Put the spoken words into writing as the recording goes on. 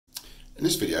In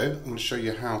this video, I'm going to show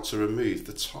you how to remove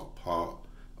the top part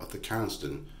of the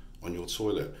cistern on your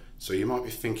toilet. So you might be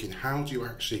thinking, how do you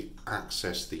actually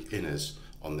access the inners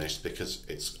on this, because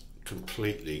it's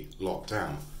completely locked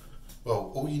down?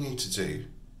 Well, all you need to do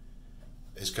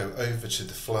is go over to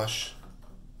the flush,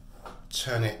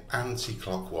 turn it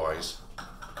anti-clockwise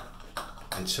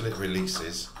until it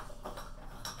releases.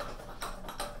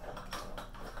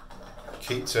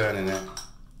 Keep turning it,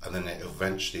 and then it will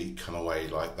eventually come away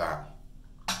like that.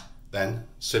 Then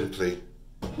simply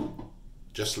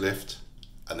just lift,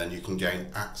 and then you can gain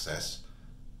access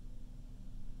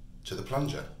to the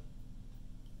plunger.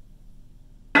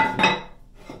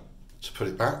 To put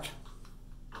it back,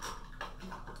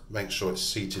 make sure it's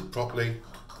seated properly,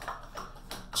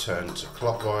 turn to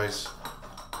clockwise,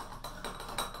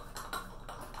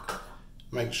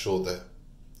 make sure the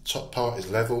top part is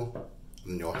level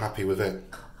and you're happy with it.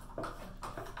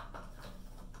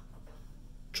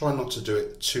 Try not to do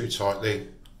it too tightly,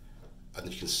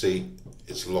 and you can see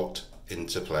it's locked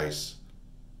into place.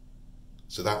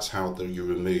 So that's how you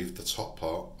remove the top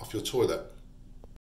part off your toilet.